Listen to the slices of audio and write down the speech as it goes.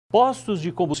Postos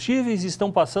de combustíveis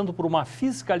estão passando por uma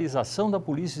fiscalização da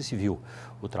Polícia Civil.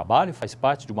 O trabalho faz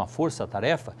parte de uma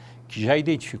força-tarefa que já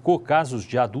identificou casos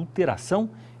de adulteração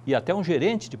e até um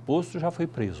gerente de posto já foi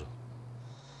preso.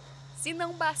 Se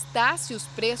não bastasse os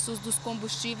preços dos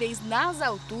combustíveis nas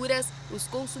alturas, os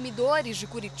consumidores de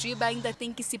Curitiba ainda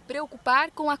têm que se preocupar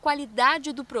com a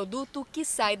qualidade do produto que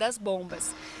sai das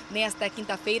bombas. Nesta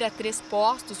quinta-feira, 3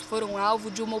 postos foram alvo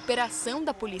de uma operação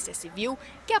da Polícia Civil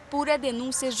que apura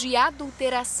denúncias de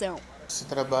adulteração. Esse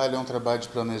trabalho é um trabalho de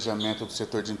planejamento do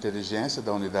setor de inteligência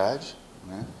da unidade,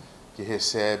 que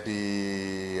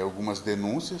recebe algumas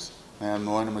denúncias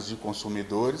anônimas de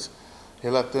consumidores,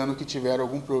 relatando que tiveram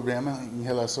algum problema em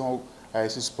relação a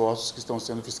esses postos que estão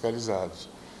sendo fiscalizados.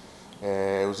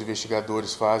 Os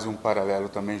investigadores fazem um paralelo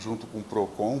também junto com o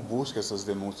PROCON, buscam essas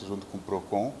denúncias junto com o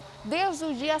PROCON. Desde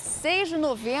o dia 6 de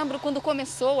novembro, quando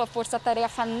começou a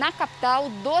força-tarefa na capital,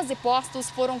 12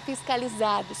 postos foram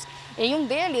fiscalizados. Em um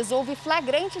deles, houve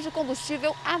flagrante de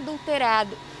combustível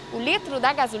adulterado. O litro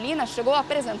da gasolina chegou a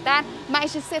apresentar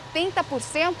mais de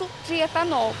 70% de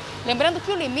etanol. Lembrando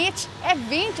que o limite é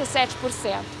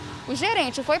 27%. O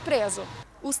gerente foi preso.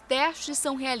 Os testes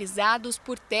são realizados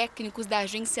por técnicos da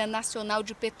Agência Nacional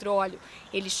de Petróleo.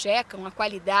 Eles checam a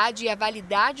qualidade e a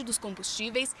validade dos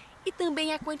combustíveis e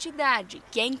também a quantidade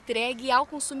que é entregue ao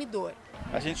consumidor.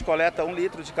 A gente coleta 1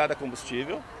 litro de cada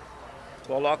combustível,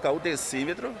 coloca o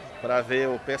decímetro para ver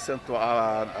o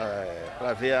percentual,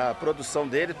 para ver a produção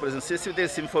dele. Por exemplo, se esse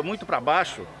decímetro for muito para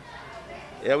baixo,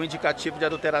 é um indicativo de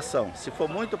adulteração. Se for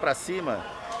muito para cima,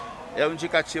 é um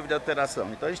indicativo de adulteração.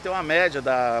 Então a gente tem uma média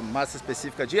da massa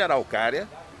específica de araucária,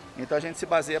 então a gente se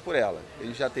baseia por ela. A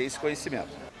gente já tem esse conhecimento.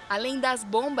 Além das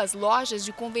bombas, lojas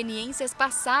de conveniências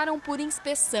passaram por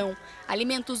inspeção.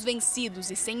 Alimentos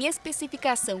vencidos e sem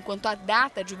especificação quanto à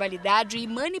data de validade e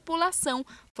manipulação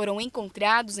foram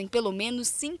encontrados em pelo menos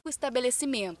 5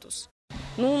 estabelecimentos.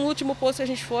 No último posto que a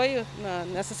gente foi,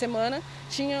 nessa semana,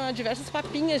 tinha diversas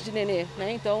papinhas de nenê,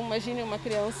 Então, imagine uma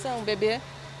criança, um bebê,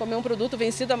 comer um produto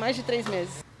vencido há mais de 3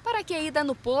 meses. Para que a ida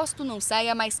no posto não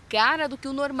saia mais cara do que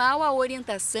o normal, a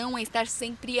orientação é estar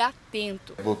sempre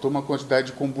atento. Botou uma quantidade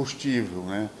de combustível,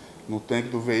 No tanque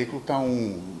do veículo está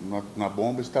um, na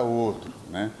bomba está outro,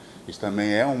 Isso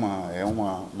também é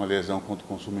uma lesão contra o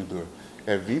consumidor.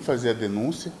 É vir fazer a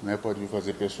denúncia, pode vir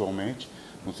fazer pessoalmente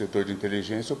no setor de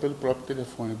inteligência ou pelo próprio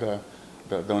telefone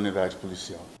da unidade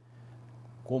policial.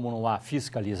 Como não há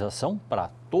fiscalização para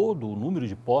todo o número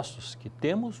de postos que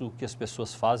temos, o que as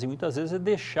pessoas fazem muitas vezes é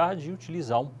deixar de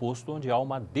utilizar um posto onde há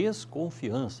uma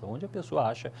desconfiança, onde a pessoa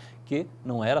acha que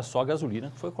não era só gasolina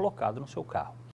que foi colocada no seu carro.